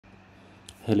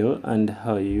Hello and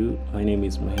how are you? My name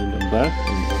is Multivendor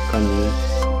and welcome you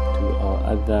to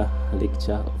our other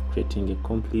lecture of creating a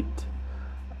complete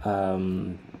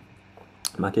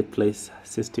marketplace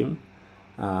system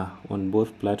on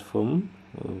both platforms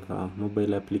of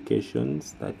mobile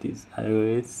applications, that is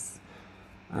iOS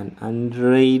and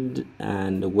Android,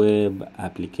 and web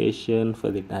application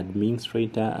for the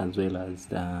administrator as well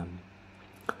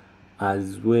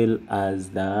as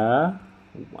the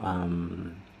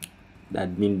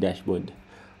admin dashboard.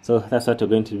 So that's what we're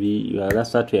going to be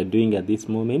that's what we are doing at this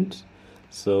moment.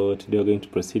 So today we're going to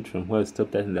proceed from where we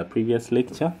stopped at in the previous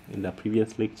lecture.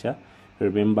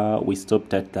 Remember, we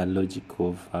stopped at the logic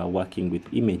of working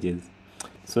with images.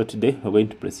 So today we're going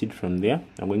to proceed from there.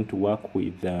 I'm going to work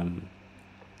with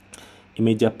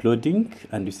image uploading,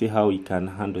 and you see how we can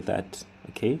handle that.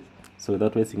 Okay, so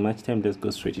without wasting much time, let's go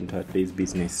straight into our today's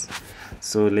business.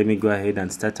 So let me go ahead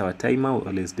and start our timer. We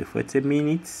always do 40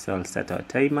 minutes. So I'll start our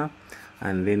timer,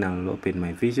 and then I'll open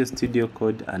my Visual Studio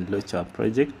Code and launch our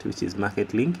project, which is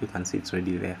MarketLink. You can see it's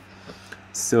already there.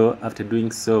 So after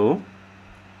doing so,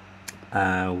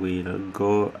 we'll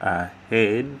go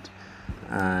ahead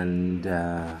and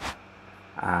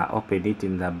open it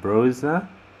in the browser,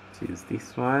 which is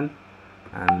this one,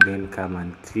 and then come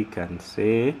and click and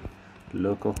say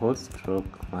localhost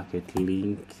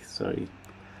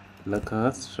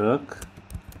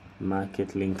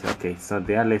MarketLink. Okay, so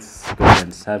there, let's go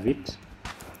and serve it.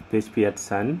 PHP at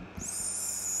sun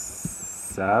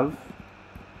serve,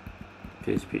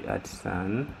 PHP at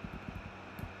sun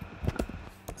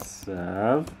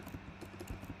serve,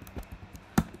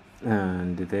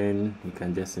 and then you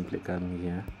can just simply come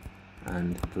here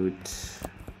and put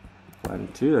 1,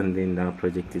 2, and then our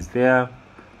project is there.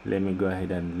 Let me go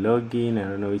ahead and log in. I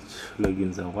don't know which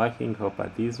logins are working. Hope are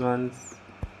these ones.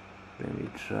 Let me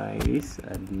try this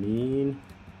admin.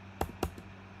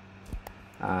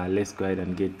 Let's go ahead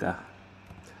and get the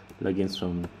logins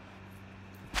from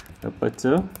the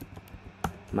portal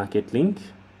MarketLink.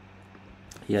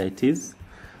 Here it is.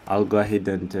 I'll go ahead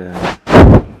and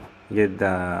get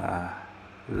the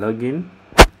login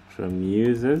from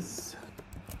users.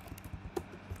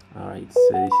 Alright, so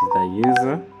this is the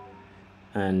user,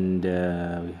 and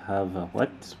we have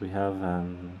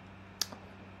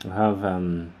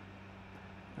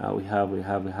we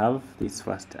have this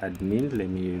first admin. Let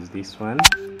me use this one.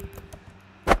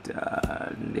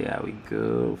 There we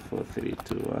go. 4, 3,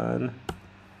 2, 1.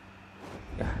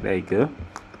 Yeah, there you go.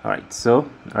 Alright, so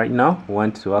right now we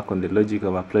want to work on the logic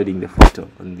of uploading the photo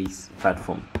on this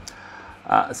platform.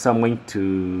 So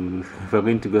we're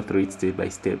going to go through it step by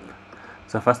step.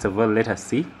 So first of all, let us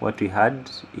see what we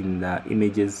had in the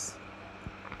images.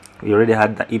 We already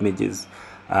had the images.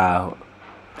 We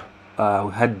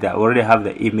already have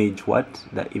the image.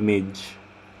 The image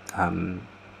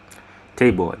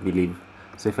table, I believe.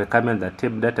 So if I come in the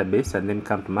table database and then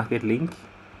come to MarketLink,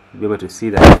 you'll be able to see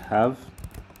that I have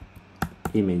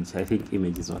image. I think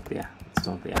image is not there. It's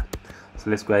not there. So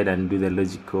let's go ahead and do the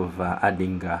logic of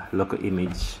adding a local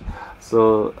image.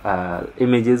 So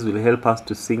images will help us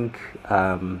to sync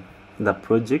the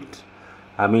project.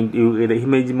 I mean, the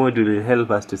image module will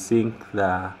help us to sync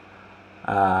the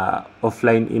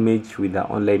offline image with the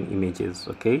online images.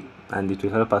 Okay, and it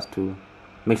will help us to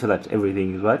make sure that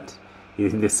everything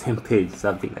is in the same page,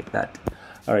 something like that.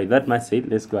 All right, that much said,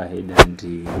 let's go ahead and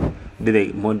do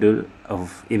the module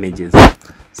of images.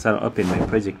 So I'll open my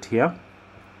project here,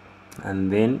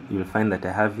 and then you'll find that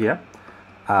I have here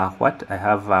I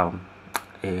have a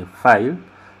file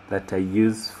that I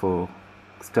use for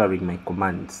storing my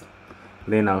commands.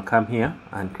 Then I'll come here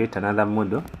and create another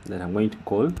model that I'm going to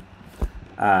call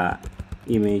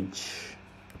image.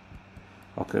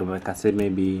 Okay, like I said,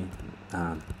 maybe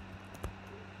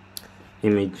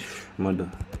image model,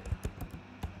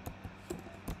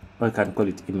 or I can call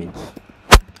it image.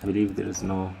 I believe there is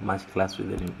no much class with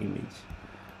the name image.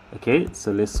 Okay,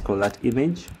 so let's call that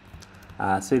image.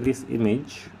 So this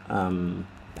image, I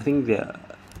think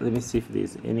let me see if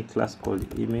there's any class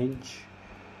called image.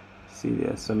 See,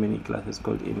 there are so many classes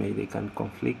called image, they can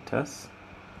conflict us.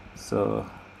 So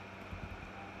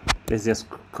let's just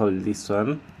call this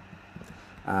one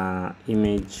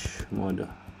image model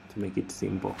to make it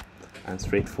simple and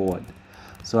straightforward.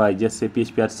 So I just say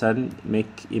PHP at sun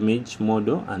make image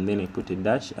model, and then I put a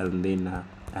dash and then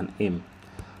an M.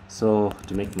 So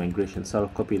to make migration, so I'll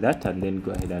copy that and then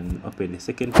go ahead and open the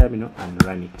second terminal and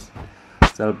run it.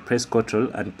 So I'll press Ctrl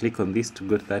and click on this to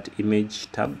go to that image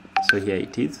tab. So here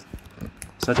it is.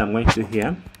 So what I'm going to do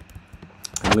here,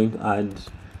 I'm going to add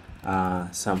I'm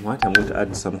going to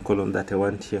add some column that I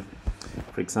want here.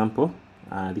 For example,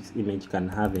 this image can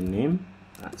have a name,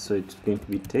 so it's going to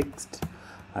be text,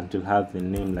 and it will have the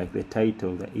name like the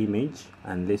title of the image,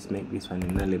 and let's make this one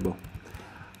nullable.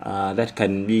 That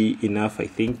can be enough. I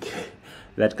think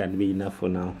that can be enough for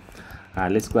now.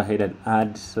 Let's go ahead and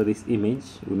add, so this image,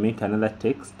 we make another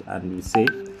text and we say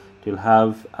it will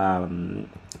have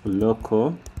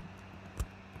local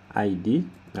ID,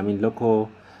 local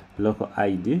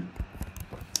ID.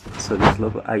 So this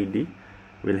local ID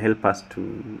will help us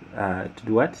to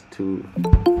do what? To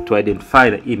identify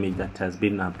the image that has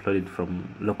been uploaded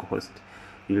from localhost.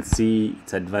 You'll see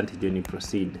its advantage when you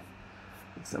proceed.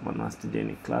 If someone wants to join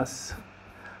a class.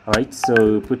 Alright,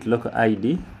 so we put local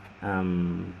ID.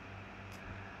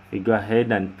 We go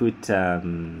ahead and put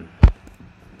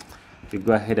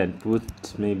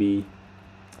maybe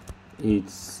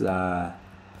it's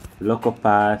local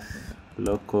path,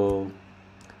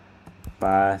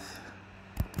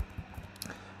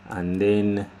 and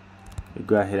then we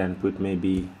go ahead and put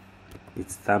maybe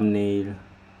its thumbnail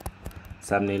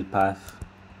path,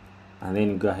 and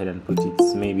then go ahead and put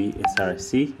its maybe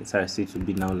src to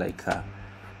be now like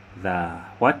the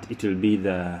what it will be,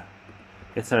 the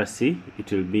src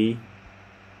it will be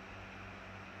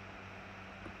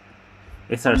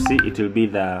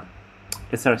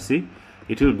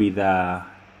the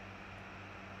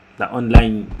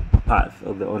online path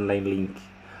of the online link.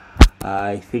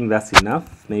 I think that's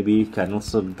enough. Maybe you can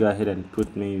also go ahead and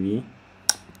put maybe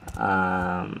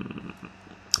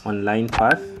online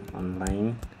path,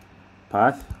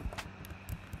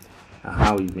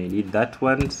 how we made it that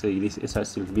one. So this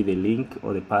src will be the link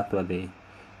or the path or the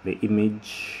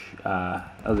image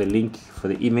or the link for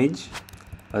the image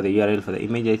or the URL for the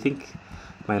image. I think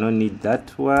might not need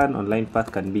that one. Online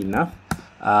path can be enough.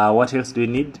 What else do we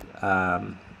need?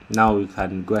 Now we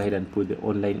can go ahead and put the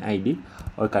online ID,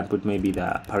 or we can put maybe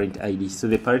the parent ID. So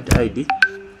the parent ID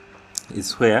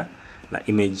is where the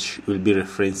image will be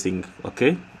referencing,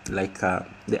 okay, like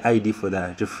the ID for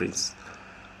the reference,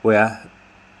 where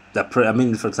the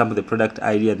for example the product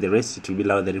ID and the rest, it will be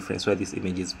now the reference where this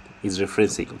image is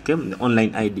referencing, okay. The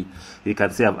online ID, you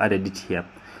can see I've added it here.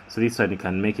 So this one you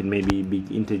can make it maybe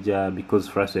big integer, because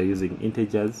for us we're using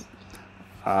integers,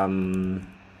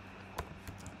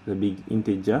 the big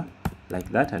integer like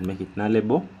that, and make it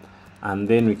nullable. And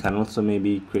then we can also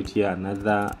maybe create here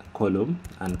another column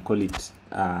and call it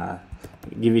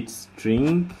give it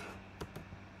string,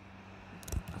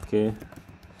 okay,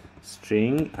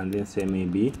 string, and then say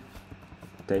maybe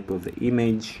type of the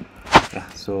image. Yeah,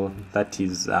 so that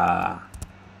is the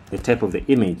type of the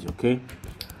image, okay.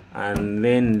 And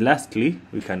then lastly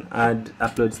we can add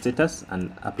upload status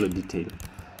and upload detail,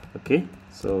 okay.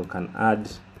 So we can add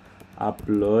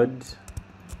upload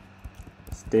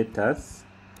status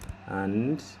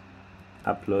and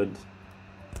upload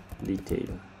details,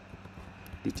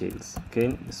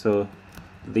 okay. So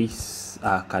this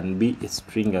can be a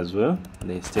string as well,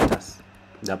 the status,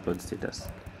 the upload status.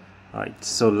 All right,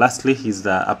 so lastly is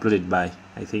the uploaded by.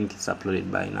 I think it's uploaded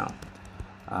by now.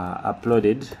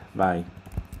 Uploaded by,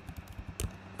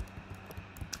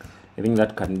 I think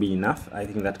that can be enough. I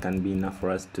think that can be enough for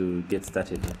us to get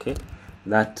started, okay.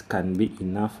 That can be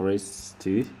enough for us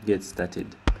to get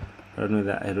started. I don't know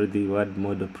that I wrote the word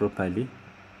model properly.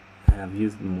 I have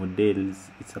used models.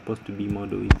 It's supposed to be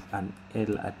model with an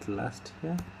L at last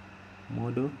here.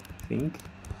 Model, I think.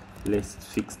 Let's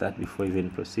fix that before we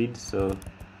even proceed. So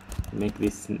make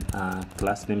this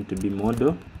class name to be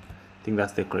model. I think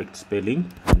that's the correct spelling,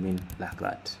 and then like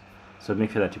that. So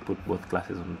make sure that you put both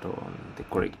classes on the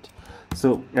correct.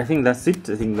 So I think that's it.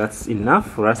 I think that's enough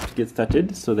for us to get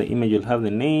started. So the image will have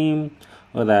the name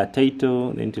or the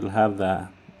title, then it will have the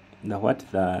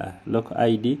local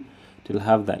ID, it will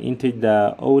have the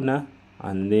integer owner,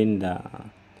 and then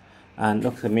and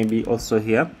okay, maybe also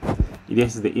here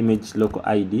this is the image local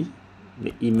ID,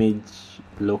 the image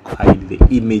local ID, the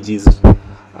images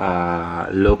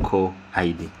local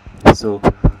ID. So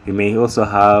we may also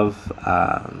have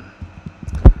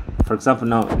for example,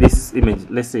 now this image,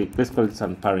 let's call it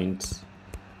some parent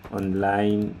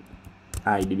online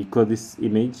ID, because this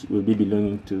image will be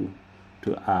belonging to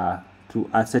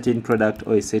a certain product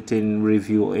or a certain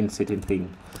review or any certain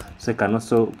thing. So I can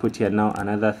also put here now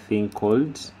another thing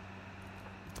called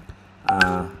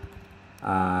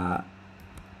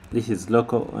this is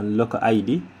local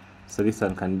ID. So this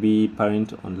one can be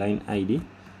parent online ID.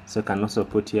 So I can also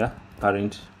put here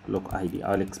parent local ID.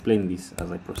 I'll explain this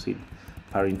as I proceed.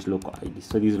 Parent local ID.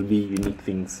 So these will be unique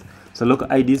things. So local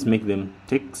IDs make them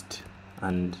text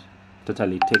and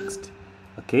totally text.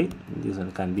 Okay, this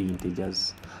one can be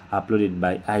integers. Uploaded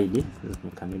by ID.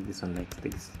 We can make this one like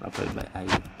this. Uploaded by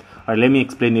ID. Alright, let me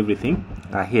explain everything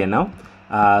here now.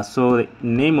 So the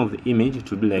name of the image,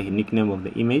 it will be like a nickname of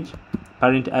the image.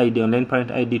 parent ID, online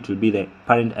parent ID, it will be the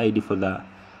parent ID for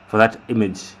that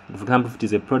image. For example, if it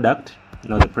is a product,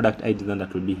 now the product ID then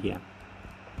that will be here.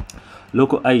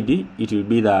 Local ID, it will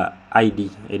be the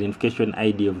identification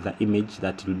ID of the image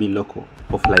that will be local,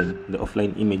 offline, the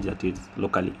offline image that is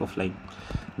locally offline.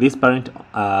 This parent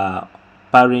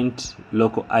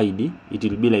local ID, it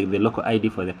will be like the local ID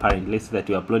for the parent. Let's say that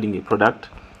you are uploading a product,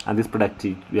 and this product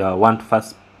you want to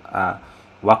first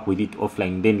work with it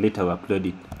offline, then later we upload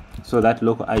it. So that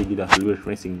local ID that will be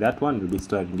referencing that one will be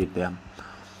storing it there.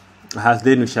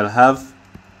 Then we shall have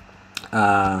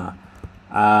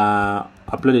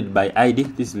uploaded by ID.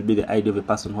 This will be the ID of the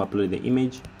person who uploaded the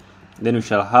image. Then we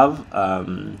shall have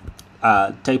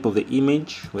type of the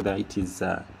image, whether it is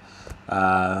a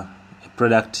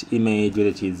product image, whether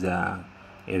it is a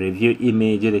review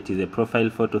image, whether it is a profile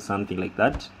photo, something like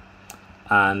that.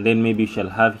 And then maybe we shall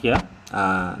have here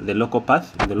the local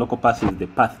path. The local path is the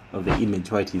path of the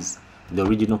image, where it is the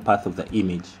original path of the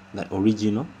image, the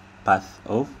original path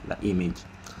of the image.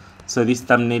 So this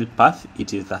thumbnail path,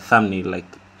 it is the thumbnail,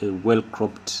 like a well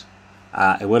cropped,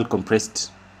 a well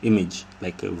compressed image,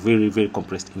 like a very, very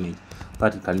compressed image.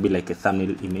 But it can be like a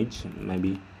thumbnail image,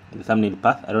 maybe the thumbnail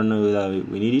path. I don't know whether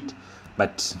we need it,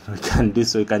 but we can do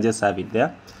so. We can just have it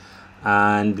there.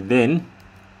 And then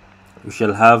we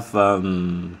shall have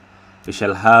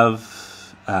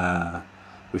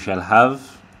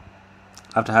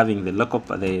after having the local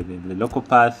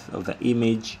path of the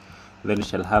image, then we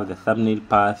shall have the thumbnail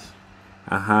path,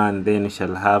 and then we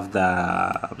shall have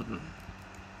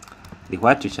we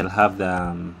shall have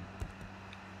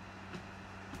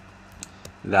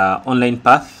the online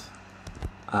path.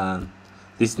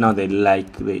 This is now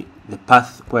the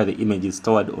path where the image is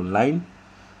stored online,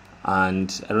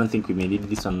 and I don't think we may need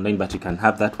this online, but you can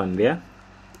have that one there.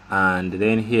 And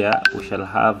then here we shall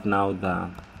have now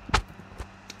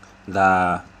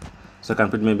so I can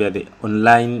put maybe the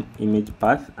online image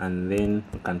path, and then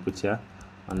we can put here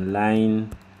online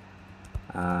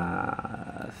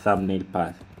thumbnail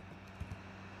path,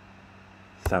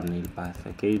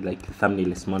 okay, like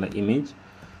thumbnail, a smaller image.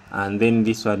 And then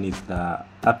this one is the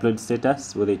upload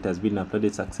status, whether it has been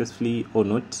uploaded successfully or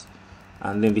not.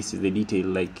 And then this is the detail,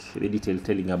 like the detail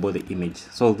telling about the image.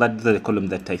 So that's the column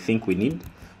that I think we need,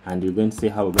 and we're going to see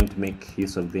how we're going to make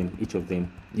use of each of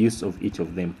them.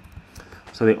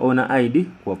 So the owner ID,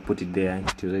 we'll put it there,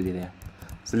 it's already there.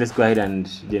 So let's go ahead and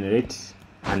generate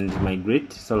and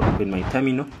migrate. So I'll open my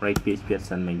terminal, write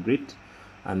php and migrate,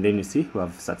 and then you see we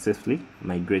have successfully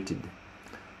migrated.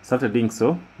 So after doing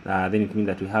so, then it means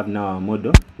that we have now our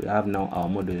model. We have now our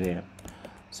model there.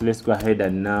 So let's go ahead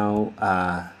and now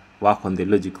work on the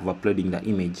logic of uploading the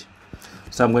image.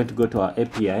 So I'm going to go to our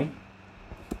API.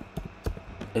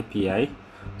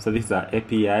 So this is our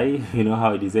API. You know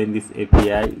how I designed this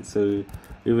API. So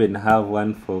we even have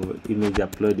one for image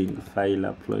uploading, file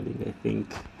uploading, I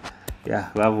think.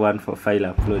 Yeah, we have one for file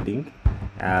uploading,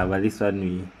 but this one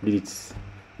we did it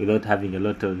without having a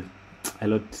lot of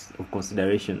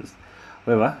considerations.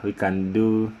 However, we can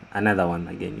do another one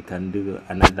again. You can do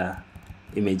another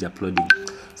image uploading.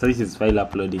 So this is file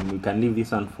uploading. We can leave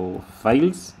this one for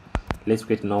files. Let's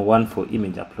create now one for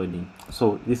image uploading.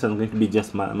 So this one's going to be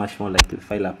just much more like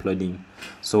file uploading.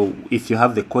 So if you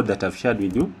have the code that I've shared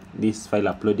with you, this file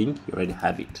uploading, you already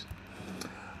have it.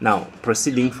 Now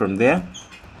proceeding from there,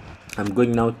 I'm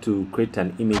going now to create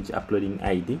an image uploading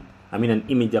ID. An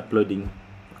image uploading,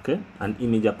 okay, an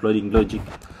image uploading logic.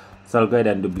 So I'll go ahead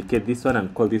and duplicate this one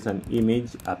and call this an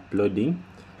image uploading,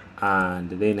 and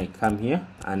then I come here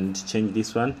and change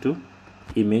this one to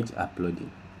image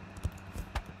uploading.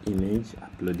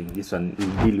 This one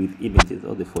will deal with images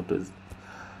or the photos.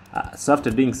 So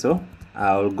after doing so,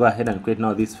 I'll go ahead and create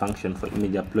now this function for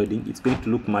image uploading. It's going to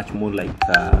look much more like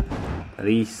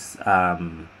this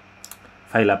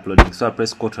file uploading. So I'll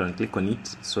press Ctrl and click on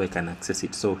it so I can access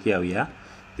it. So here we are.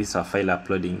 This is our file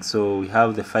uploading. So we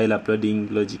have the file uploading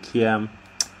logic here.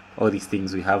 All these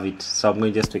things, we have it. So I'm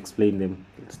going just to explain them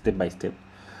step by step.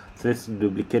 So let's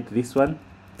duplicate this one.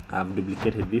 I've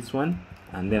duplicated this one,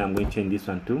 and then I'm going to change this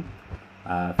one to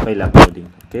file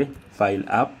uploading. Okay, file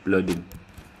uploading.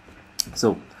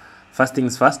 So first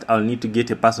things first, I'll need to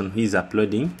get a person who is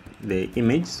uploading the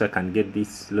image, so I can get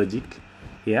this logic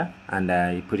here, and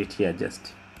I put it here.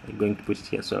 I'm going to put it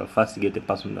here. So I'll first get a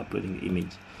person uploading the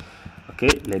image. Okay,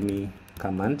 let me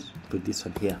come and put this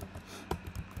one here.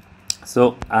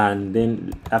 So, and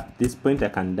then at this point I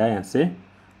can die and say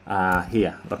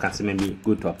here I can say maybe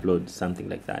good to upload, something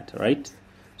like that. Right,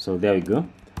 so there we go.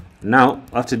 Now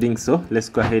after doing so, let's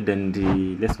go ahead and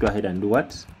do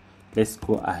what? Let's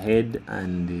go ahead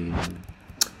and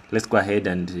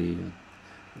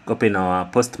open our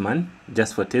Postman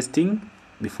just for testing.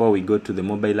 Before we go to the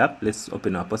mobile app, let's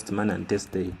open our Postman and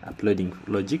test the uploading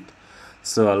logic.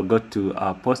 So I'll go to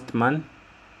our Postman.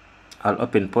 I'll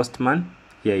open Postman.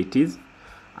 Here it is.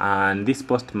 And this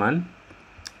Postman,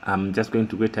 I'm just going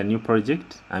to create a new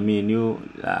project. I mean, a new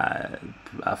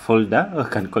folder, or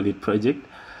can call it project.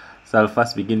 So I'll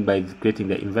first begin by creating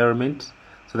the environment.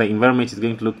 So the environment is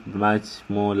going to look much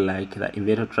more like the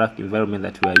inventor track environment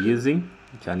that we are using,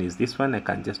 which one is this one. I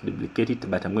can just duplicate it,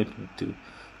 but I'm going to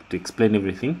explain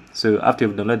everything. So after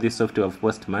you've downloaded this software of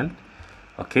Postman,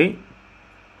 okay,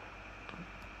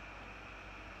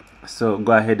 so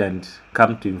go ahead and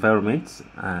come to environments.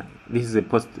 This is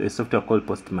a software called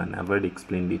Postman. I've already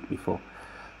explained it before.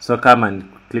 So come and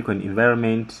click on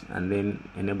environment and then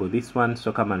enable this one.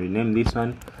 So come and rename this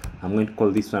one. I'm going to call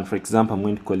this one, for example, I'm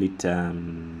going to call it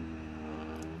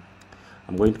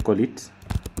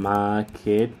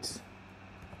MarketLink.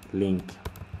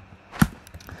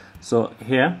 So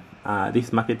here,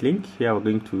 this MarketLink, here we're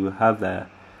going to have the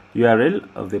URL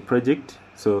of the project.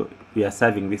 So we are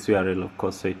serving this URL, of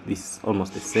course, so this is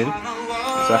almost the same.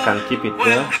 So I can keep it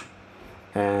there.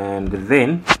 And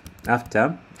then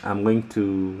after, I'm going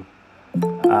to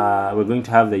we're going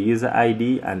to have the user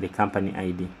ID and the company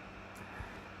ID.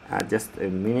 Just a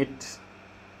minute.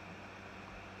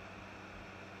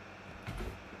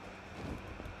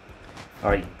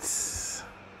 All right.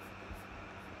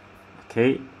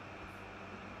 Okay.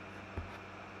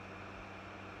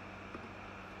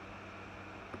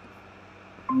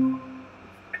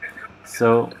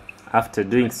 So after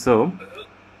doing so,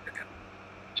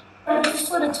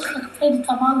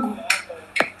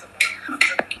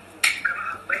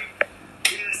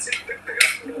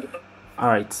 all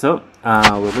right, so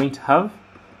we're going to have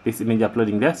this image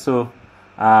uploading there. So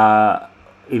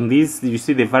in this, you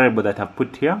see the variable that I've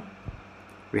put here.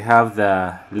 We have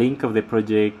the link of the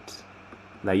project,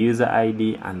 the user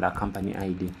ID, and the company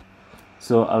ID.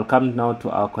 So I'll come now to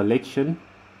our collection.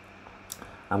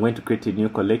 I'm going to create a new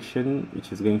collection,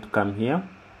 which is going to come here,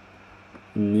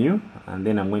 new, and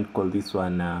then I'm going to call this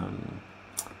one a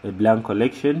blank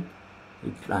collection,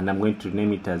 and I'm going to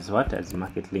name it as what? As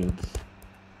MarketLink.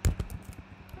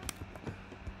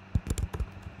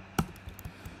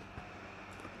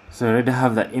 So I already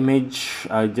have the image.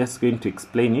 I'm just going to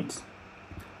explain it.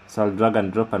 So I'll drag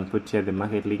and drop and put here the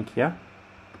MarketLink here.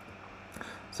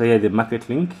 So here the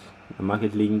MarketLink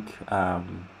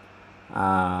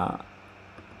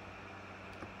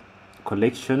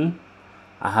collection.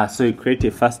 So you create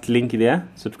a first link there.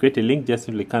 So to create a link, just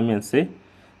simply come here and say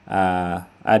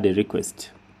add a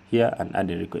request here and add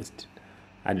a request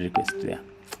there.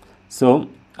 So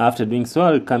after doing so,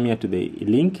 I'll come here to the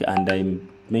link and I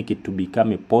make it to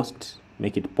become a post,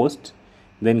 make it post,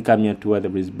 then come here to where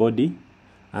there is body,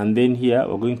 and then here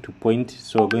we're going to point,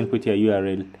 so we're going to put here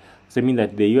URL. So I mean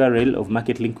that the URL of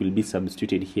MarketLink will be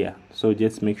substituted here. So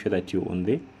just make sure that you're on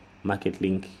the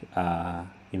MarketLink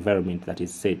environment that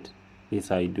is set. This is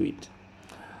how you do it.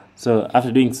 So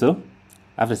after doing so,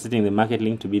 after setting the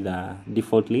MarketLink to be the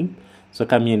default link, so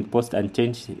come here and post and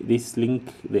change this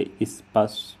link, this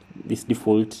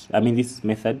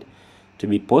method to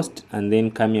be post, and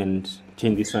then come here and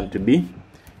change this one to be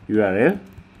URL.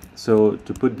 So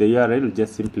to put the URL,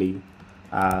 just simply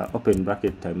open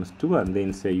bracket ×2 and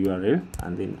then say URL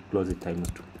and then close it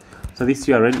 ×2. So this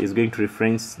URL is going to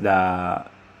reference the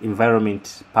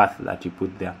environment path that you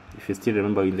put there. If you still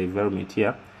remember, in the environment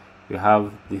here you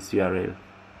have this URL.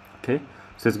 Okay,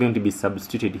 so it's going to be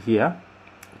substituted here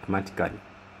automatically.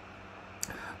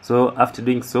 So after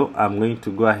doing so, I'm going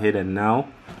to go ahead and now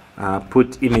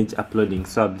put image uploading.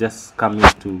 So I've just come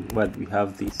into what we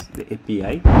have, the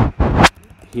API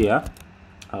here.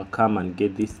 I'll come and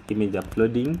get this image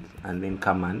uploading and then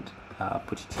come and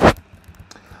put it here.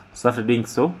 So after doing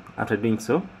so,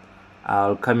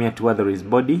 I'll come here to where there is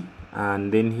body,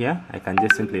 and then here I can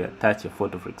just simply attach a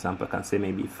photo. For example, I can say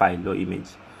maybe file or image.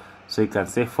 So you can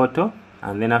say photo,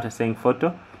 and then after saying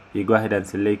photo, you go ahead and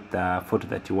select the photo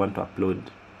that you want to upload.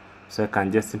 So I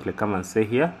can just simply come and say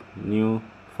here, new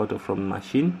photo from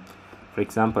machine. For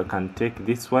example, I can take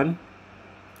this one.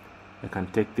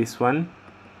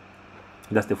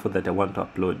 That's the photo that I want to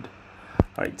upload.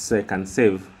 Alright, so I can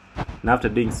save. Now after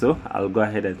doing so, I'll go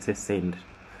ahead and say send.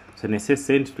 So when I say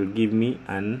send, it will give me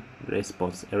a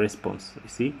response, you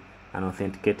see, an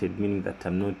authenticated, meaning that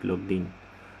I'm not logged in.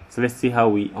 So let's see how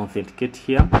we authenticate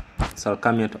here. So I'll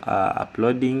come here to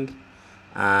uploading,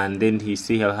 and then you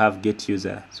see I'll have get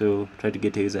user. So try to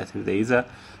get a user through the user.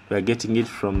 We are getting it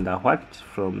from the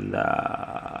from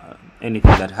the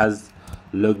anything that has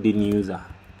logged in user.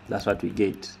 That's what we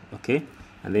get. Okay,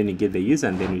 and then you get the user,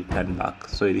 and then return back.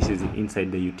 So this is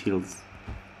inside the utils.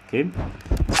 Okay,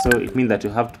 so it means that you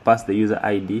have to pass the user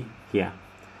ID here.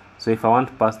 So if I want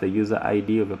to pass the user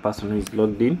ID of a person who is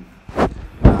logged in,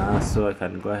 so I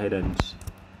can go ahead and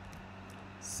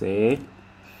say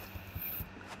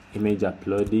image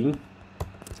uploading,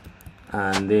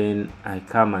 and then I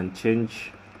come and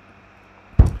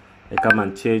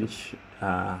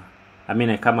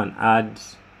add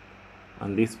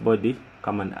on this body,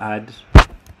 come and add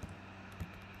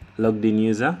logged in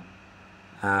user,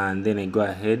 and then I go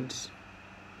ahead,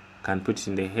 can put it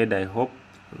in the head, I hope.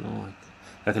 No,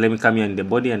 okay, let me come here in the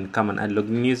body and come and add logged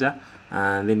in user,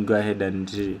 and then go ahead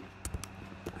and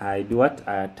I do what?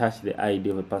 I attach the ID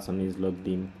of a person who is logged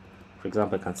in. For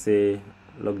example, I can say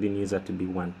logged in user to be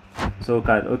 1. So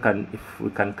if we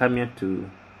can come here to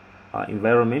our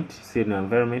environment, see in our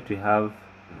environment we have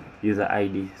user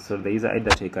ID. So the user ID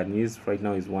that we can use right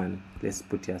now is 1. Let's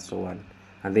put here so 1,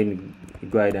 and then you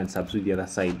go ahead and substitute the other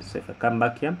side. So if I come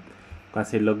back here, I can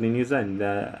say logged in user, and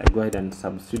I go ahead and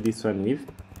substitute this one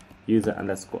with user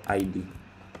underscore ID.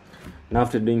 Now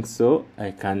after doing so,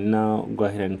 I can now go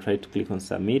ahead and try to click on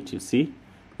submit. You see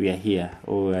we are here,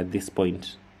 or at this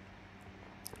point.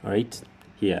 All right,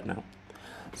 here now.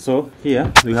 So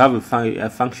here we have a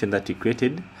function that we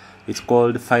created. It's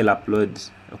called file upload.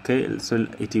 Okay, so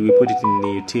we put it in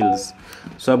the utils.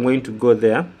 So I'm going to go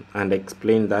there and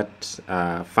explain that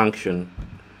function.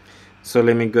 So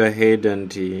let me go ahead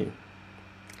and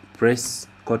press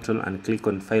Ctrl and click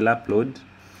on file upload.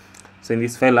 So in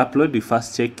this file upload, we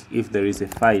first check if there is a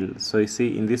file. So you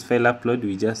see in this file upload,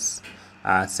 we just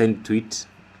send to it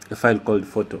a file called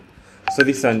photo. So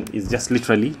this one is just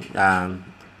literally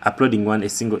uploading a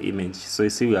single image. So you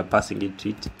see we are passing it to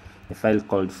it a file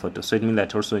called photo. So it means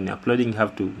that also in uploading you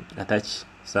have to attach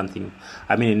something.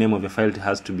 I mean the name of the file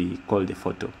has to be called a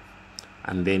photo,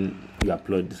 and then you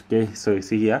upload. Okay, so you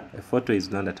see here a photo is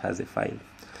one that has a file.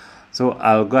 So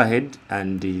I'll go ahead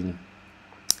and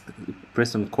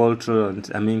press on Ctrl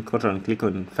and click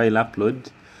on file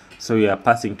upload. So we are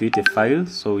passing to it a file.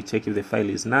 So we check if the file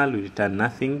is null, we return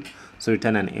nothing. So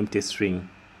return an empty string.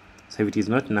 So if it is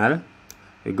not null,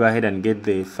 we go ahead and get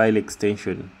the file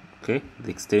extension. Okay, the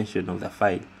extension of the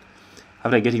file.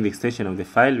 After getting the extension of the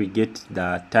file, we get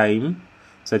the time.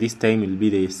 So this time will be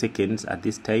the seconds at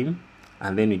this time,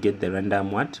 and then we get the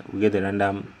random we get the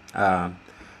random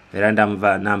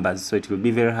numbers. So it will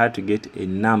be very hard to get a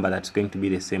number that's going to be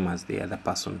the same as the other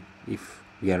person if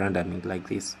we are randoming like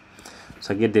this.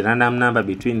 So I get the random number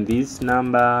between this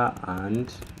number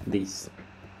and this.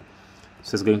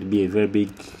 So it's going to be a very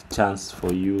big chance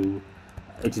for you.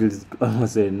 It is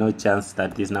almost no chance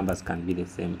that these numbers can be the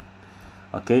same.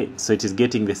 Okay, so it is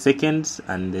getting the seconds,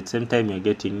 and at the same time you're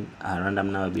getting a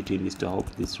random number between these two. I hope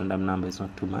this random number is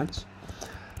not too much.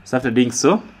 So after doing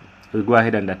so, we'll go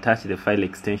ahead and attach the file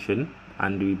extension,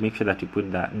 and we make sure that we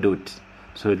put the dot,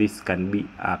 so this can be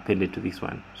appended to this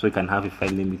one. So you can have a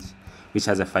file name which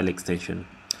has a file extension.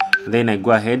 Then I go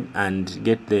ahead and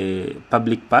get the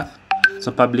public path.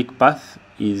 So public path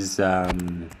is Laravel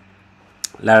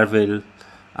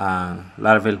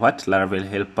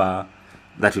helper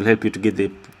that will help you to get the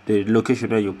location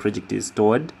where your project is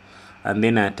stored, and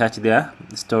then I attach there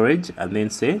storage and then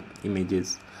say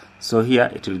images. So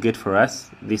here it will get for us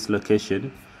this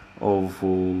location of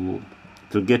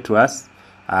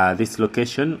this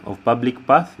location of public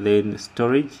path, then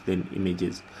storage, then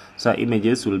images. So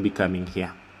images will be coming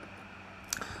here.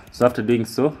 So after doing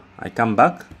so, I come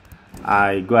back,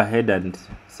 I go ahead and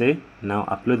say now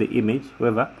upload the image.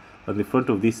 However, on the front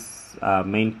of this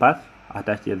main path,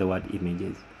 attach the other word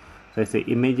images. So I say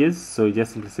images, so you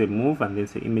just simply say move and then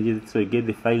say images. So you get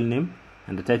the file name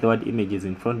and attach the word images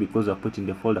in front because we're putting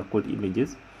the folder called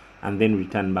images, and then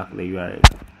return back the URL.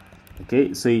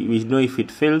 Okay, so we know if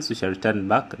it fails, we shall return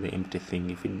back the empty thing.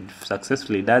 If it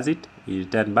successfully does it, we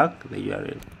return back the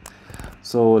URL.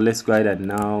 So let's go ahead and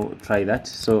now try that.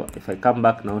 So if I come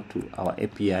back now to our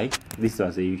API, this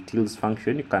was a utils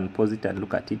function. You can pause it and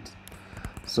look at it.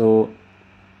 So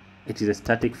it is a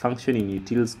static function in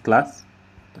utils class.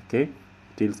 Okay,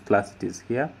 utils class, it is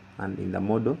here and in the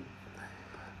model.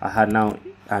 I had now,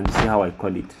 and see how I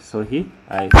call it. So here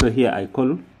I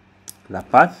call the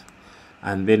path,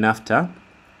 and then after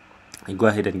I go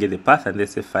ahead and get the path and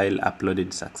there's a file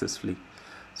uploaded successfully.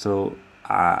 So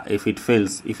if it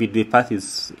fails, if the path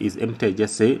is empty, I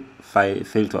just say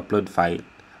fail to upload file.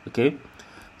 Okay,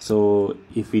 so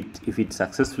if it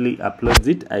successfully uploads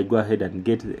it, I go ahead and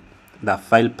get the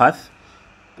file path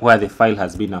where the file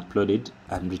has been uploaded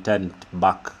and return it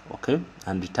back. Okay,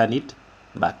 and return it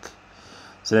back.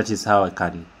 So that is how I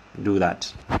can do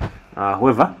that.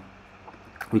 However,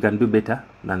 we can do better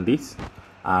than this.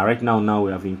 Right now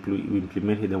we have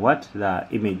implemented the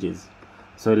images.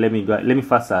 So let me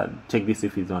first check this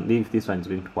if this one is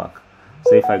going to work.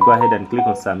 So if I go ahead and click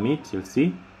on submit, you'll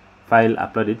see file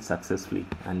uploaded successfully.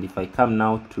 And if I come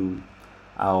now to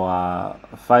our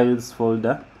files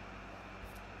folder,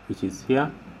 which is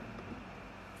here,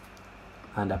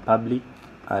 under public,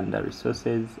 under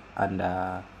resources,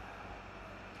 under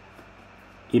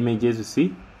images, you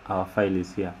see our file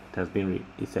is here. It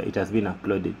has been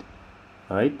uploaded.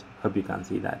 All right, hope you can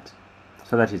see that.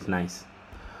 So that is nice.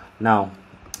 Now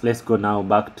let's go now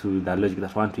back to the logic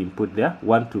that I want to input there. We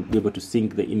want to be able to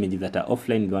sync the images that are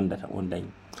offline, the one that are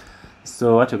online.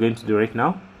 So what we're going to do right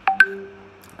now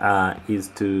is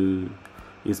to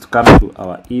come to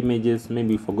our images.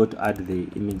 Maybe we forgot to add the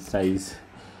image size,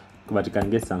 but you can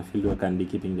get some field we can be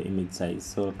keeping the image size.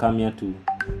 So come here to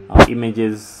our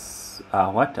images,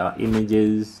 our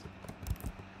images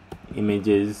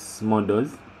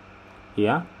models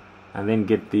here, and then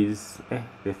get these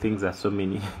the things are so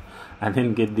many and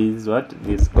then get these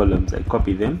columns. I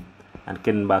copy them and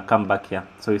come back here.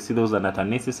 So you see those are not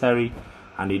unnecessary,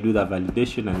 and we do the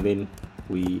validation, and then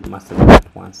we master them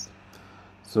at once.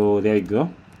 So there you go.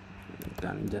 You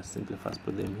can just simply first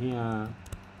put them here,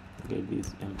 get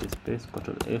this empty space,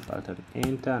 Ctrl F, Alt and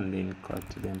Enter, and then cut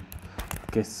them.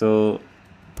 Okay, so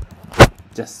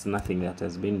just nothing that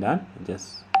has been done,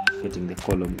 just getting the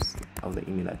columns of the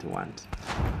image that you want.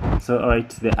 So all right,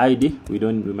 the ID we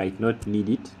might not need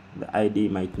it. The ID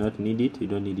might not need it. We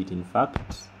don't need it, in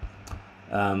fact.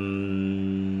 We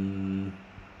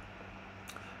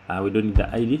don't need the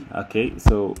ID. Okay,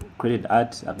 so create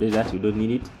art, update that. We don't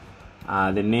need it.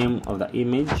 The name of the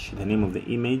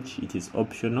image, it is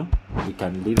optional. We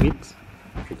can leave it.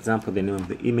 For example, the name of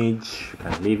the image, we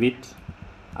can leave it.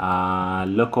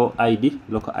 Local ID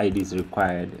is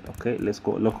required. Okay, let's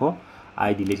go local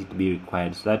ID, let it be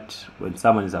required, so that when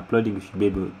someone is uploading, we should be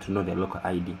able to know their local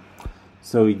ID.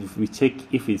 So if we check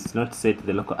if it's not set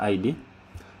the local ID,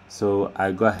 so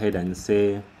I go ahead and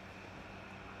say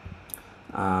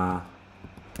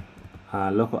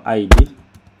local ID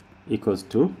equals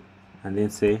to, and then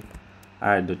say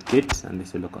r.get, and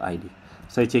this is local ID.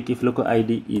 So I check if local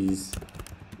ID is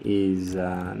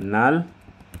null,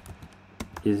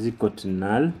 is equal to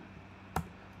null,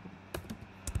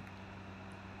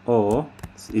 or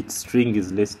its string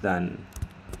is less than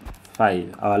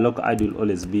 5. Our local ID will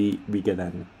always be bigger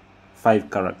than 5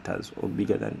 characters or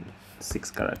bigger than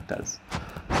 6 characters.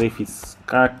 So if its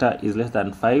character is less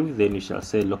than 5, then we shall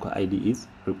say local ID is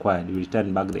required. We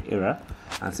return back the error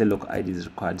and say local ID is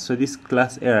required. So this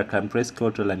class error, can press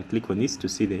Ctrl and click on this to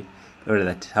see the error,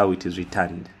 that how it is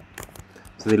returned.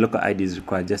 So the local ID is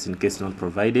required, just in case not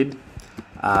provided.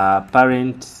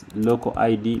 Parent local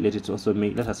ID, let us also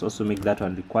make that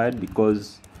one required,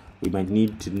 because we might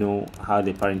need to know how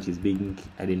the parent is being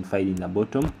identified in the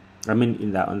bottom, on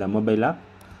the mobile app.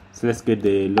 So let's get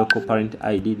the local parent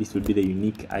ID. This will be the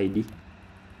unique ID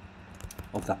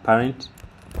of the parent.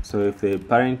 So if the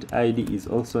parent ID is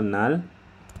also null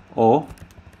or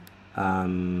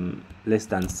less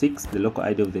than 6, the local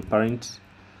ID of the parent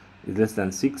is less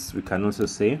than 6, we can also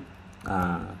say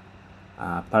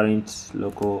parent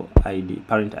local ID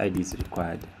is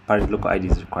required. Parent local ID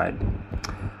is required.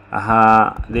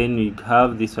 Then we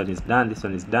have this one is done.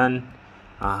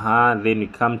 Then we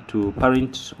come to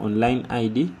parent online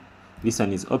ID. This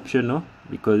one is optional,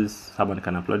 because someone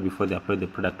can upload before they upload the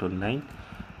product online.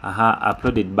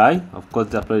 Uploaded by, of course,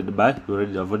 uploaded by,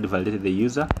 we have already validated the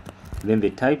user. Then the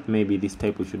type, maybe this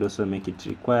type we should also make it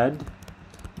required.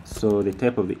 So the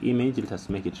type of the image, let us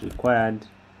make it required,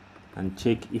 and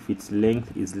check if its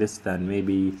length is less than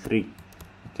maybe 3.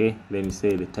 Okay, then we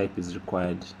say the type is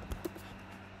required.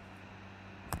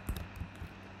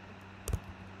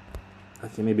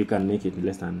 Okay, maybe you can make it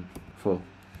less than 4.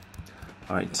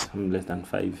 Alright, less than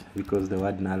 5, because the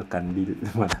word null can be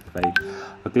more than 5.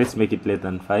 Okay, let's make it less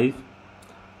than 5.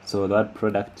 So the word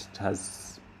product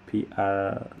has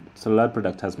PR, so the word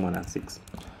product has more than 6.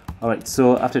 Alright,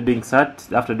 so after doing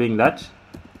that,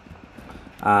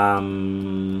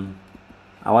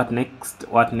 what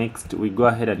next? We go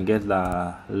ahead and get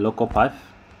the local path.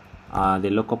 The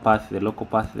local path is the local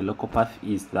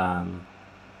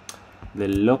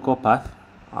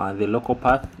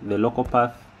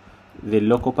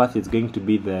path is going to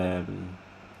be the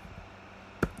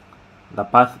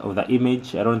path of the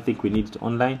image. I don't think we need it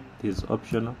online, this is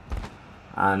optional.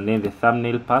 And then the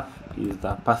thumbnail path is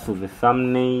the path of the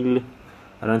thumbnail.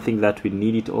 I don't think that we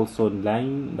need it also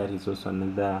online. That is also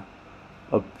another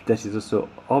that is also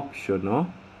optional.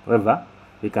 However,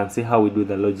 we can see how we do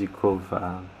the logic of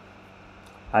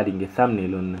adding a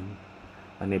thumbnail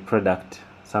and a product,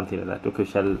 something like that. Okay, we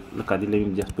shall look at it. Let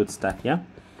me just put start here.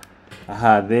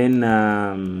 Then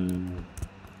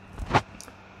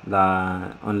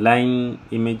the online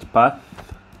image path,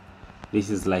 this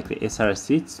is like the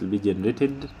SRC, it will be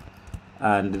generated.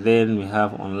 And then we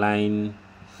have online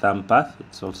thumb path,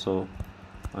 it's also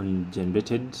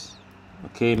generated.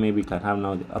 Okay, maybe we can have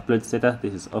now the upload status,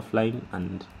 this is offline,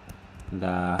 and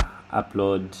the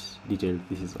upload details,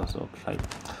 this is also offline.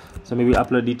 So maybe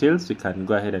upload details, we can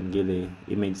go ahead and get the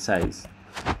image size.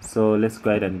 So let's go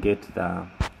ahead and get the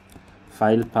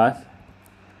file path.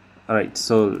 Alright,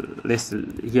 so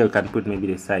here we can put maybe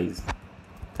the size,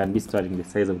 can be storing the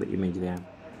size of the image there.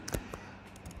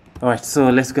 Alright, so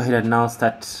let's go ahead and now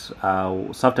start.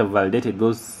 So after validated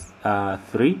those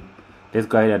three, let's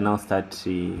go ahead and now start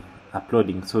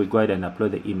uploading. So we go ahead and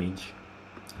upload the image.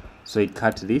 So I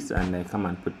cut this and I come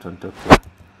and put it on top here.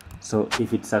 So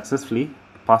if it successfully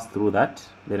passed through that,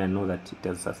 then I know that it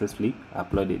has successfully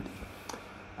uploaded.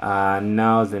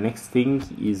 Now the next thing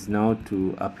is now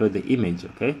to upload the image.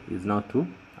 Okay, is now to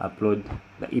upload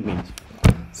the image.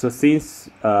 So since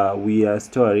we are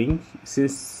storing,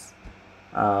 since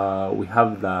we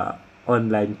have the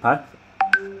online path,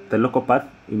 the local path,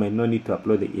 you might not need to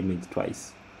upload the image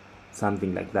twice,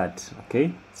 something like that.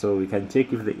 Okay, so we can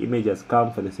check if the image has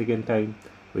come for the second time.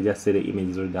 We just say the image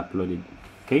is already uploaded.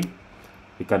 Okay,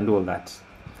 we can do all that,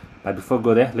 but before we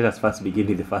go there, let us first begin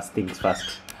with the first things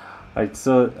first. Alright,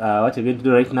 so what I'm going to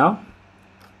do right now,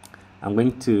 I'm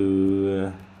going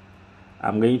to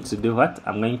do what?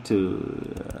 I'm going to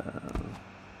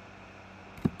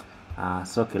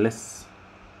so okay, let's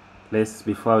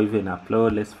before we even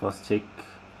upload, let's first check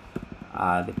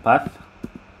the path.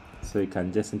 So you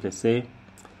can just simply say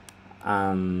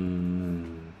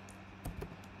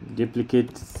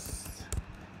duplicate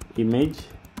image.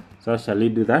 So how shall we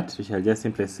do that? We shall just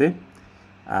simply say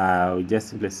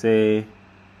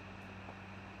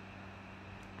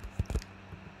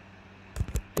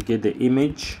get the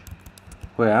image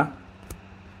where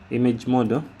image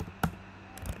model.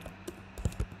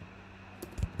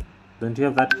 Don't you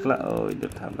have that class? Oh, we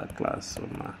don't have that class. So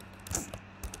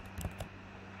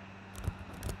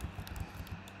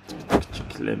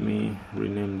let me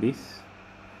rename this.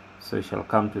 So we shall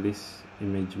come to this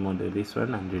image model, this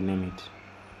one, and rename it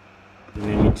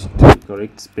to the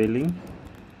correct spelling.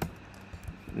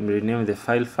 Rename the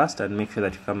file first and make sure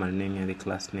that you come and name the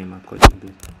class name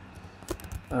accordingly.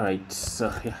 Alright,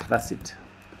 so yeah, that's it.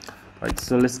 Alright,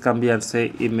 so let's come here and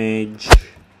say image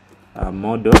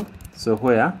model. So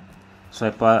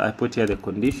I put here the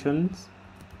conditions,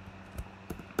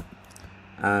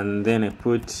 and then I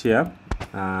put here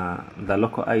the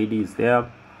local ID is there,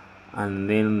 and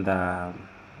then the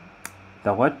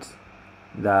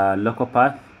local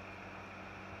path,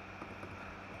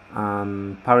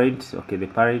 parent, okay, the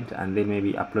parent, and then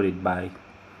maybe uploaded by,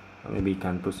 or maybe you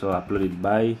can put so uploaded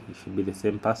by, it should be the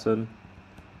same person,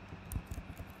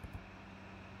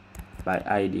 by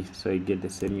ID, so you get the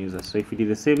same user. So if it is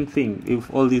the same thing,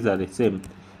 if all these are the same,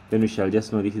 then we shall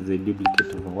just know this is a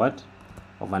duplicate of what?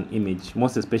 Of an image.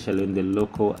 Most especially when the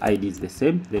local ID is the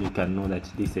same, then you can know that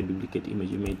this is a duplicate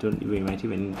image. You might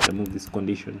even remove this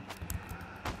condition.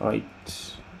 Alright,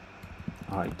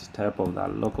 type of the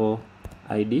local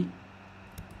ID,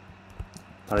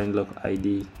 parent local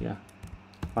ID, yeah.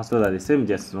 After that, the same,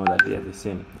 just know that they are the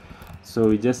same. So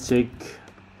we just check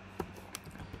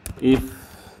if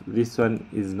this one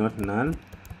is not null,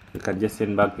 we can just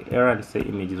send back the error and say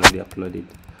image is already uploaded,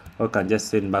 or can just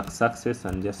send back success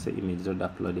and just say image is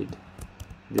already uploaded.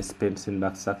 Just send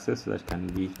back success, so that can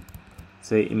be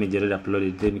say image already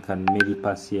uploaded. Then you can maybe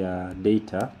pass here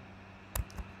data.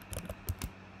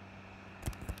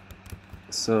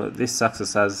 So this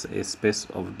success has a space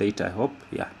of data, I hope.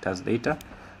 Yeah, it has data.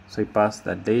 So we pass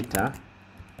the data.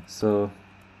 So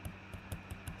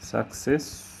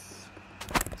success,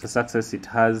 it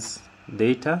has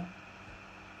data,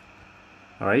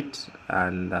 all right,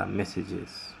 and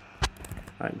messages.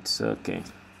 All right, so okay,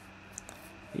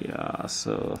 yeah.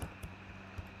 So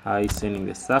I sending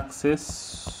the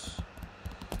success,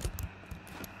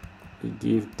 we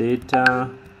give data.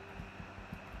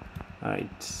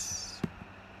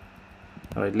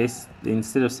 All right, let's,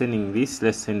 instead of sending this,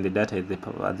 let's send the data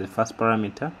as the first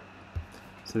parameter.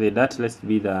 So the data, let's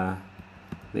be the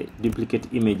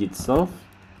duplicate image itself,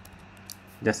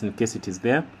 just in case it is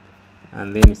there,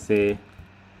 and then we say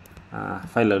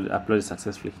file uploaded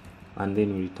successfully, and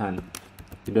then we return.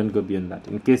 You don't go beyond that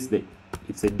in case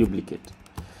it's a duplicate.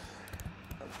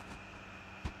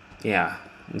 Yeah,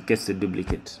 in case it's a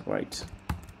duplicate. Right,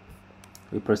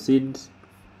 we proceed.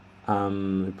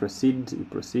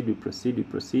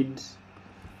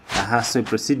 So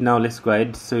proceed now. Let's go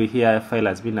ahead. So here a file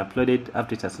has been uploaded.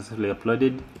 After it has successfully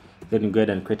uploaded, then you go ahead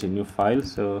and create a new file.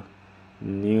 So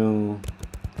new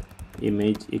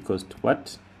image equals to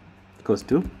what? Equals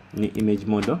to new image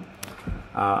model.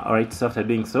 Alright, so after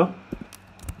doing so,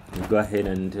 you go ahead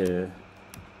and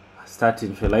start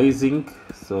initializing.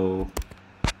 So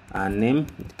name,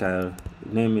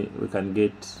 we can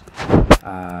get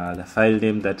the file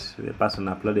name that the person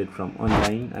uploaded from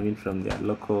online, I mean from their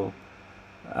local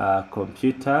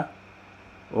computer,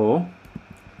 or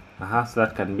so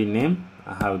that can be name.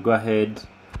 We'll go ahead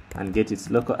and get its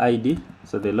local ID.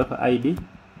 So the local ID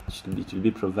should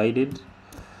be provided.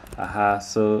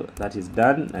 So that is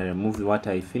done. I remove what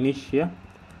I finish here.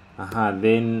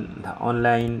 Then the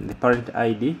online, the parent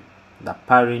ID, the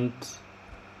parent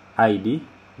ID,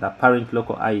 the parent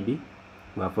local ID,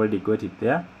 we have already got it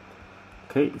there.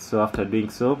 Okay, so after doing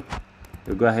so,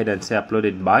 we go ahead and say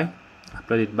uploaded by,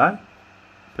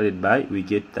 we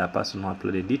get the person who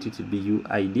uploaded it. It will be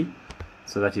UID.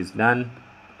 So that is done.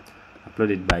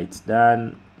 Uploaded by, it's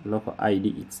done. Local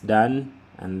ID, it's done.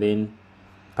 And then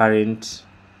parent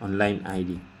online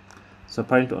ID. So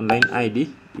parent online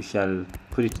ID, you shall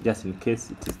put it just in case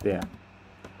it is there.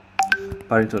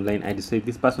 Parent online ID. So if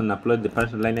this person upload the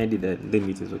parent online ID, then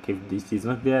it is okay. If this is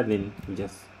not there, then you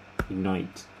just ignore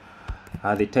it.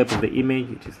 The type of the image,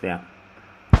 it is there.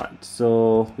 Alright,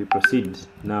 so we proceed.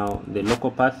 Now the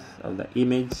local path of the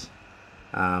image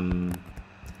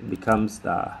becomes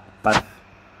the path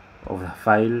of the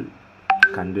file.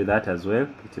 You can do that as well,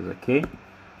 it is okay.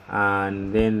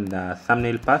 And then the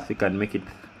thumbnail path, you can make it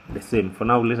the same. For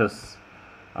now, let us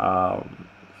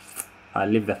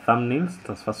leave the thumbnails.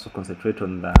 Let's first concentrate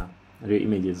on the real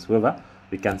images. However,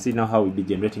 we can see now how we'll be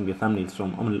generating the thumbnails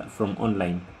from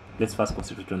online. Let's first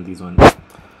concentrate on this one.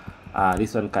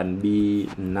 This one can be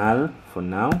null for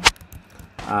now,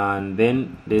 and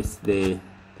then the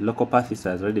local path has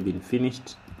already been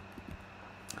finished,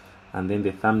 and then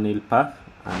the thumbnail path,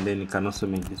 and then you can also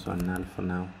make this one null for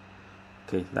now.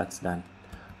 Okay, that's done.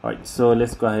 Alright, so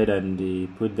let's go ahead and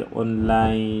put the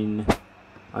online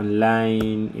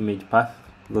image path.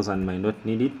 Those one might not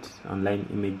need it. Online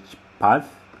image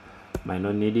path might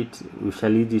not need it. We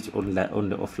shall use it on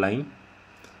the offline.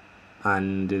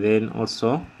 And then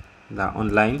also the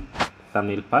online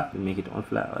thumbnail path, we make it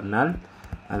offline null.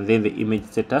 And then the image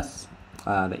status,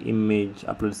 the image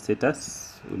upload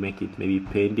status, we make it maybe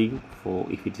pending for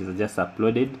if it is just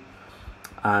uploaded.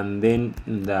 And then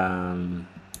the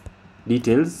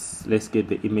details, let's get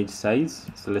the image size.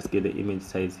 So let's get the image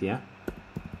size here.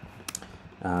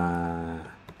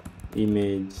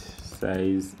 Image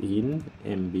size in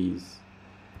MBs.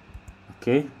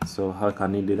 Okay, so how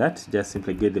can we do that? Just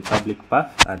simply get the public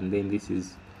path, and then this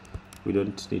is, we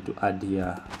don't need to add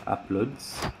here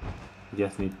uploads. We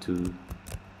just need to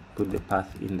put the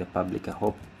path in the public. I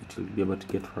hope it will be able to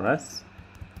get for us.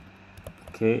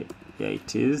 Okay, yeah,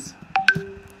 it is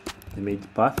image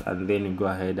path, and then you go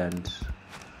ahead and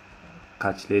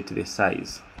calculate the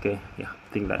size. Okay, yeah,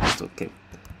 I think that is okay.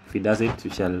 If it doesn't, we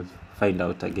shall find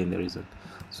out again the reason.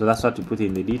 So that's what we put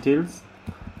in the details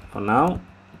for now.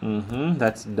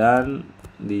 That's done.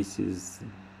 This is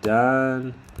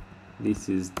done. This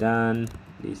is done.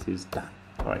 This is done.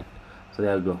 All right, so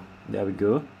there we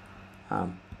go.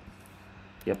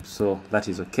 Yep, so that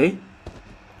is okay.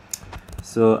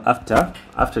 So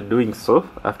after doing so,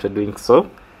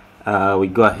 we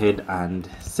go ahead and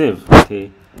save.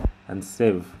 Okay, and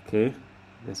save. Okay,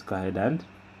 let's go ahead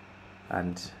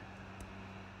and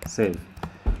save.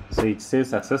 So it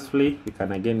saves successfully. We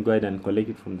can again go ahead and collect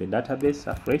it from the database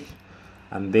afresh,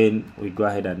 and then we go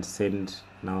ahead and send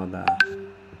now the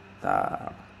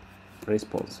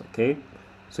response. Okay,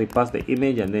 so we pass the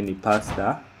image, and then we pass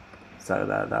the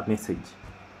message.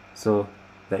 So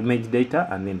the image data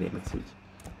and then the message.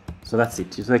 So that's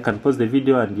it. So I can pause the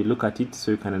video and you look at it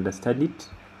so you can understand it.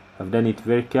 I've done it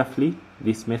very carefully,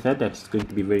 this method, that is going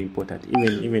to be very important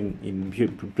even in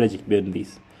project beyond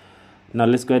this. Now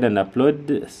let's go ahead and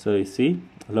upload. So you see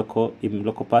local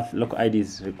path, local ID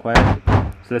is required.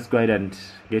 So let's go ahead and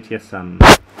get here some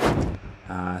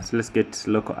so let's get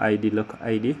local ID,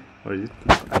 or is it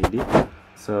local ID?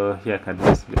 So here I can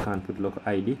just put local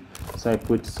ID. So I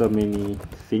put so many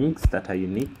things that are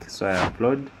unique. So I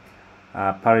upload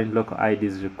parent local ID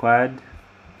is required.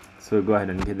 So we go ahead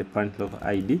and get the parent local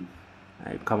ID.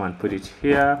 I come and put it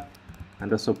here,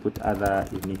 and also put other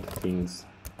unique things.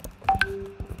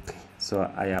 Okay,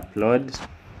 so I upload.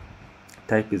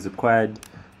 Type is required.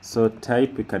 So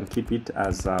type, we can keep it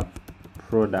as a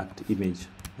product image.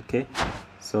 Okay,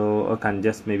 so I can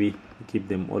just maybe keep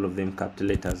them, all of them, capital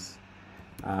letters.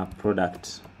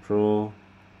 Product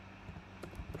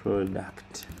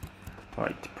product. All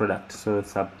right, product. So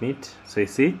submit. So you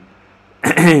see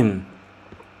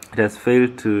it has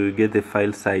failed to get the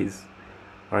file size.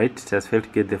 All right, it has failed to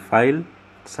get the file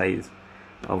size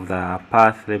of the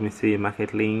path. Let me see,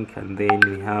 MarketLink, and then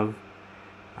we have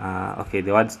okay,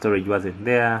 the word storage wasn't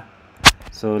there.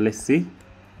 So let's see.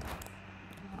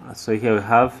 So here we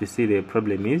have, you see, the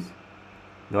problem is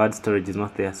the word storage is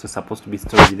not there, so it's supposed to be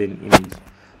storage then image.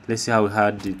 Let's see how we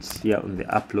had it here on the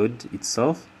upload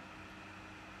itself.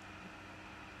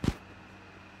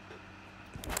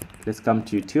 Let's come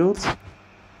to utils.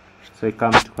 So we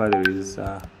come to where there is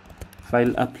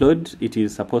file upload. It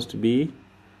is supposed to be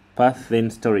path then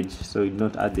storage, so we did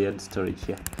not add the add storage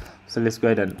here. So let's go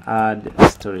ahead and add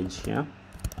storage here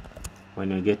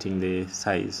when you're getting the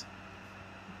size.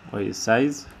 Where is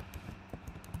size?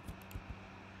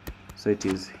 So it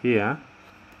is here.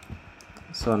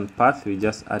 So on path we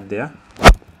just add there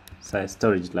size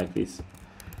storage like this.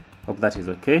 Hope that is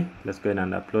okay. Let's go ahead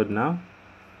and upload now.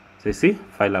 So you see,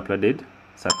 file uploaded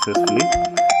successfully,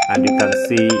 and you can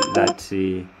see that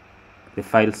the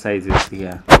file size is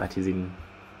here, that is in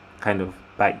kind of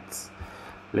bytes.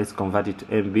 Let's convert it to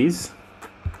MBs.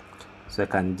 So I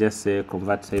can just say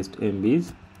convert size to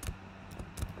MBs.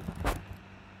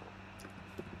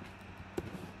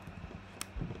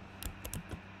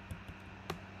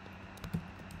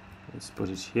 Let's put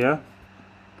it here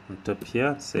on top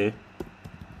here, say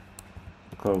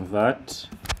convert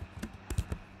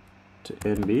to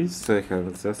MBs. So I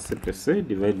can just simply say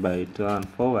divide by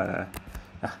 204,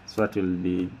 so that will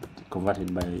be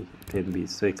converted by MBs,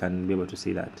 so you can be able to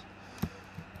see that.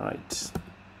 All right,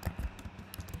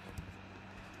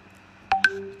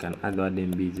 you can add the word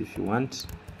MBs if you want.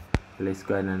 Let's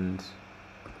go ahead and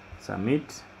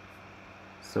submit.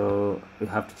 So we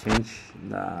have to change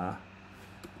the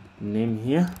name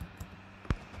here,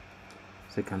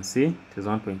 so you can see it is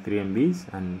 1.3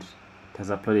 MBs and it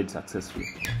has uploaded successfully.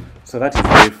 So that is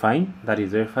very fine. That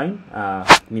is very fine.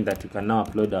 Means that you can now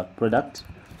upload a product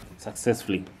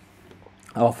successfully,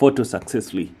 our photo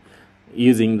successfully,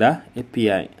 using the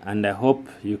API. And I hope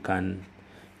you can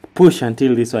push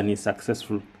until this one is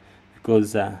successful,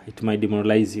 because it might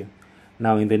demoralize you.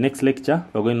 Now in the next lecture,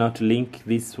 we're going now to link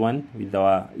this one with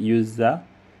our user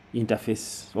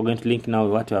interface. We're going to link now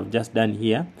what we have just done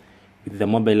here with the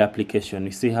mobile application.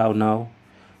 You see how now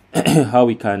how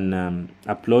we can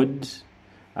upload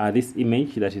this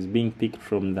image that is being picked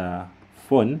from the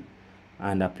phone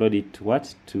and upload it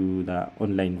to the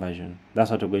online version.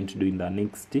 That's what we're going to do in the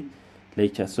next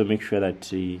lecture. So make sure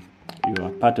that you are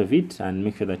part of it, and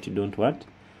make sure that you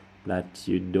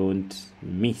don't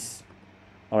miss.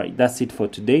 All right, that's it for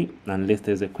today, unless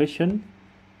there's a question.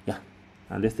 Yeah,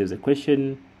 unless there's a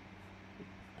question.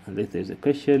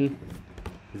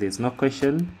 If there's no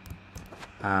question,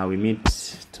 we meet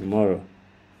tomorrow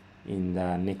in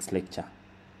the next lecture.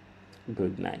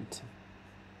 Good night.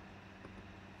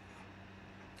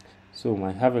 So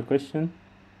I have a question.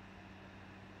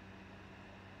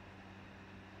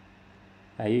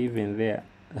 Are you even there?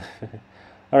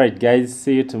 All right, guys,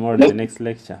 see you tomorrow in the next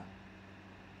lecture.